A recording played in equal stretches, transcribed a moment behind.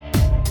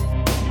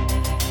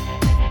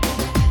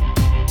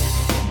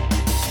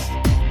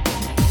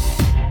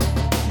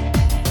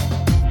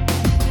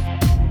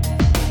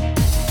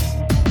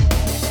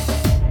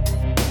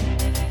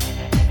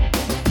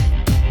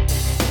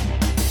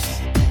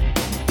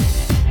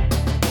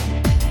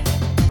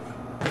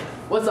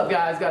What's up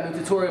guys, got a new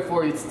tutorial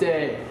for you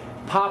today.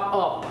 Pop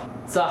up.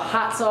 It's a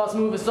hot sauce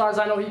move as far as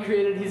I know he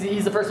created.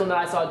 He's the first one that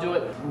I saw do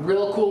it.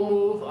 Real cool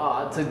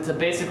move to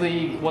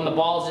basically, when the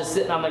ball is just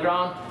sitting on the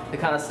ground, to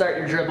kind of start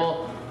your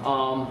dribble.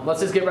 Let's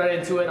just get right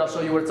into it. I'll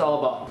show you what it's all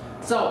about.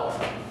 So,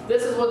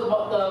 this is what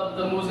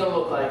the move's going to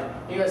look like.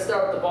 You're going to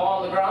start with the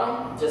ball on the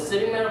ground, just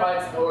sitting there,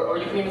 or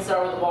you can even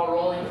start with the ball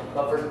rolling.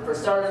 But for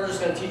starters, we're just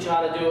going to teach you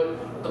how to do it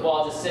with the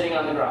ball just sitting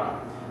on the ground.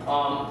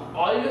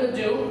 All you're going to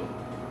do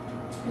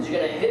is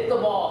you're going to hit the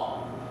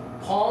ball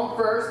palm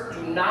first.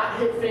 Do not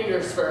hit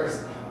fingers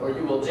first, or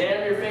you will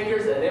jam your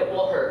fingers and it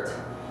will hurt.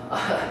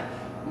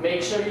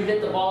 Make sure you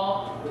hit the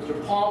ball with your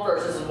palm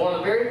first. This is one of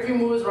the very few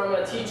moves where I'm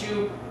going to teach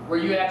you where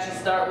you actually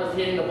start with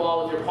hitting the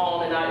ball with your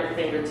palm and not your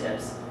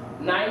fingertips.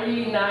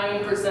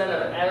 99%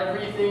 of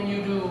everything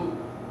you do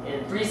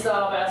in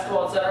freestyle,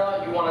 basketball,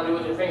 etc., you want to do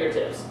with your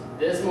fingertips.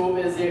 This move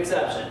is the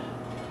exception.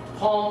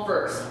 Palm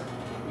first.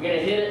 You're going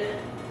to hit it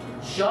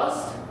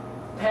just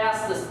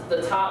past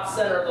the top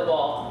center of the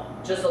ball,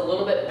 just a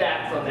little bit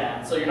back from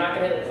that. So you're not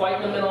going to hit it quite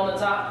in the middle on the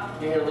top,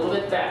 you're going to hit a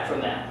little bit back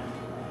from that.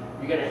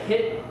 You're going to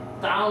hit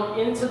down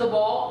into the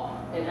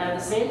ball, and at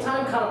the same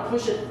time kind of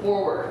push it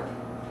forward.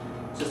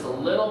 Just a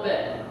little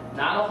bit.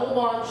 Not a whole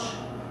bunch,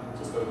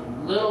 just a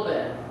little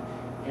bit.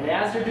 And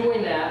as you're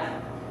doing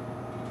that,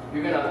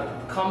 you're going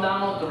to come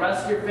down with the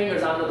rest of your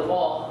fingers onto the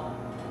ball.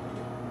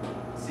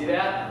 See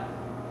that?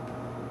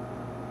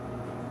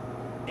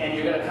 And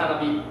you're going to kind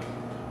of be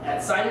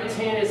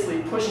simultaneously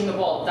pushing the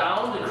ball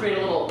down to create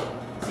a little,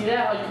 see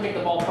that? How you can make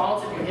the ball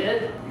bounce if you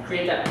hit it? You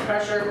create that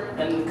pressure,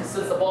 and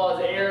since the ball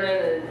has air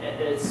in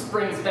it, it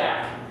springs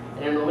back,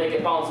 and it'll make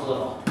it bounce a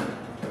little.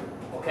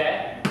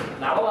 Okay?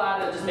 Not a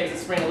lot, it just makes it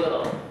spring a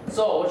little.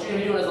 So what you're going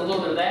to be doing is a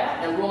little bit of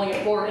that, and rolling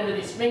it forward into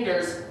these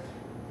fingers.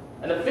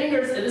 And the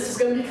fingers, and this is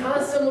going to be kind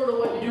of similar to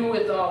what you do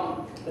with the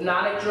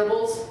Nonic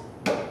dribbles,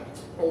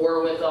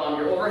 or with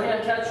your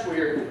overhand catch, where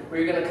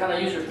you're going to kind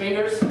of use your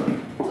fingers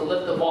to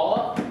lift the ball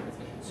up.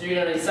 So you're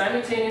going to be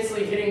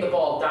simultaneously hitting the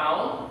ball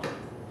down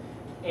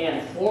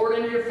and forward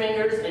into your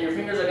fingers, and your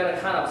fingers are going to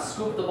kind of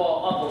scoop the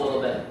ball up a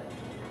little bit.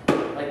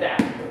 Like that.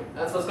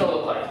 That's what it's going to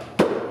look like.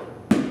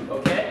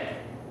 Okay?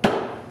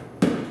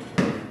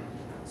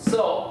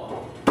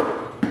 So,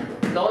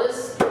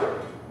 notice how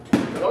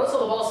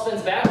the ball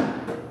spins back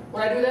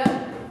when I do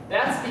that?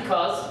 That's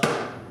because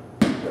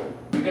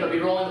you're going to be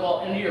rolling the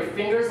ball into your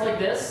fingers like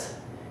this,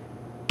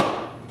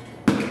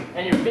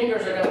 and your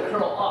fingers are going to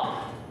curl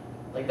up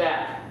like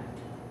that.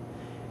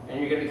 And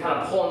you're going to be kind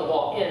of pulling the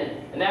ball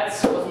in, and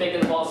that's what's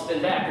making the ball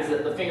spin back, is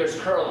that the finger's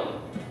curling.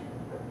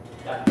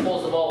 That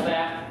pulls the ball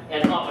back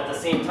and up at the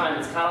same time.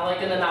 It's kind of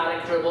like in the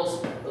Nonic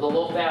dribbles, or the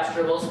low-fast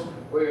dribbles,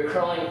 where you're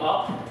curling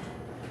up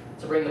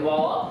to bring the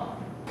ball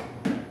up.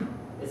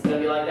 It's going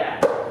to be like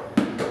that.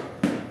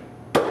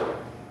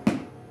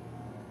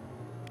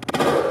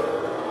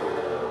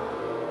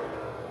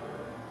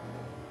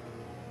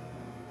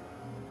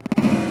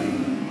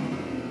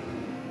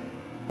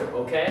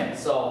 Okay,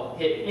 so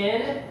hit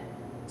in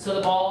to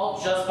the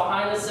ball just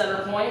behind the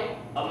center point,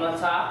 up on the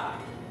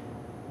top,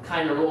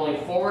 kind of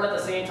rolling forward at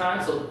the same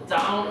time, so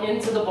down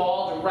into the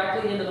ball,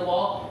 directly into the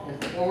ball,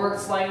 and forward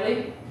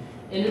slightly,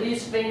 into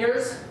these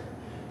fingers,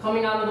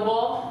 coming onto the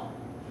ball,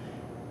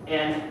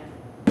 and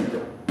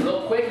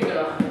real quick, you're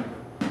going to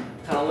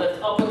kind of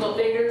lift up with the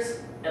fingers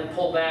and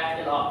pull back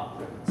and up,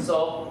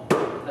 so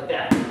like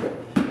that.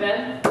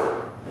 Then,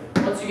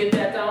 once you get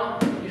that down,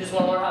 you just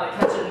want to learn how to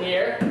catch it in the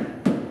air,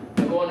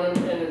 and go in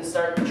and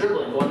start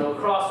dribbling, go into a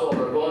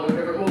crossover, go into a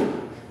different move.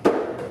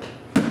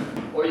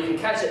 Or you can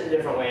catch it in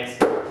different ways.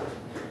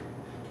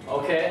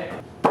 Okay?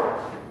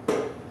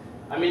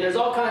 I mean, there's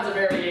all kinds of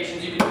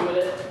variations you can do with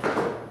it.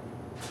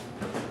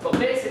 But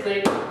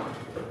basically,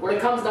 what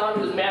it comes down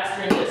to is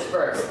mastering this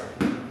first.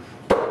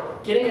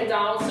 Getting it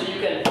down so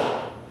you can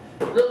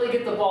really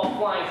get the ball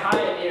flying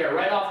high in the air,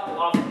 right off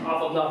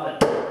of nothing.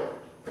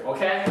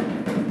 Okay?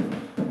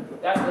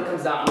 That's what it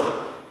comes down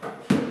to.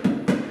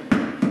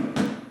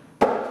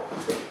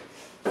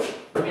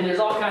 I mean, there's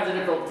all kinds of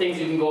different things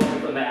you can go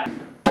from that.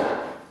 I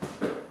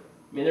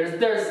mean, there's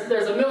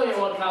a million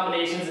and one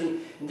combinations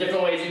and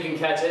different ways you can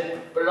catch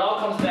it, but it all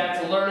comes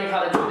back to learning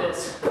how to do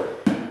this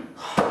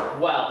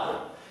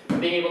well,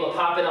 being able to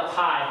pop it up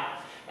high.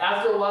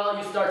 After a while,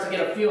 you start to get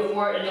a feel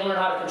for it, and you'll learn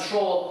how to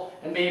control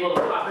and be able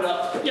to pop it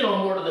up,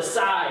 more to the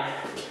side,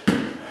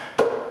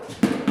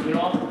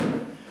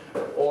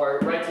 or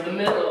right to the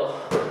middle,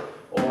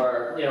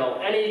 or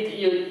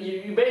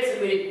you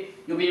basically.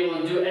 You'll be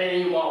able to do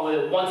anything you want with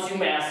it once you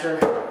master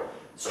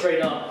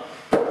straight up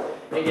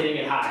and getting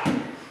it high.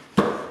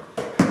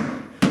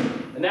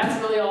 And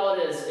that's really all it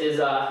is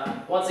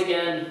once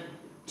again,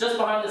 just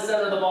behind the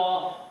center of the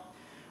ball,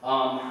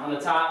 on the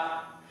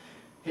top,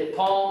 hit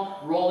palm,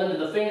 roll into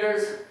the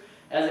fingers.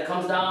 As it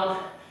comes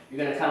down, you're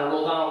going to kind of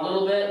roll down a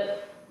little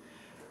bit,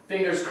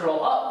 fingers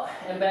curl up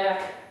and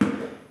back,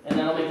 and then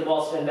it'll make the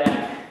ball spin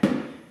back.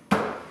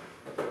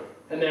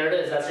 And there it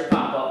is, that's your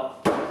pop-up.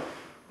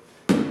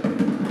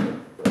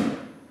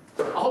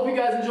 I hope hope you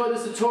guys enjoyed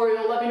this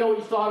tutorial. Let me know what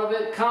you thought of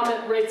it.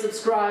 Comment, rate,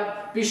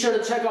 subscribe. Be sure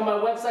to check out my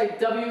website,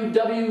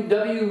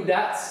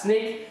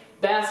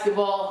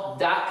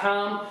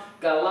 www.snakebasketball.com.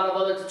 Got a lot of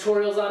other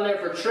tutorials on there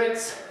for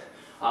tricks,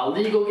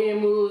 legal game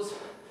moves,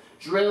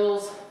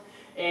 drills,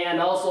 and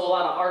also a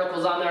lot of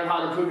articles on there on how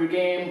to improve your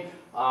game,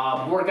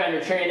 work on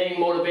your training,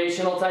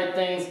 motivational type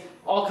things,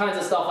 all kinds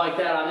of stuff like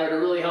that on there to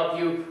really help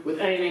you with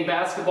anything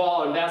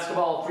basketball and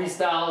basketball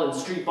freestyle and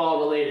street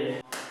ball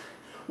related.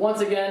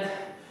 Once again,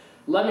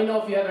 let me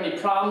know if you have any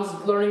problems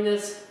learning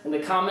this in the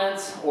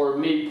comments, or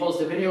maybe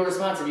post a video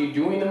response of you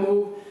doing the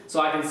move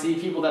so I can see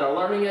people that are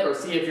learning it, or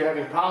see if you're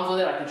having problems with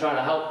it. I can try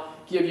to help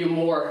give you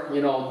more,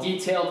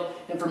 detailed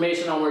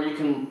information on where you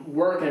can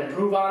work and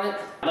improve on it.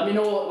 Let me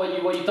know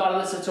what you thought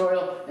of this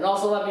tutorial, and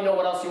also let me know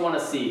what else you want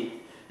to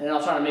see, and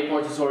I'll try to make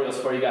more tutorials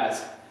for you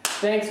guys.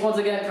 Thanks once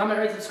again. Comment,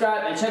 rate,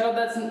 subscribe, and check out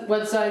that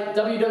website,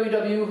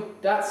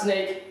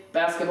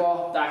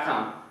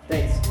 www.snakebasketball.com.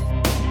 Thanks.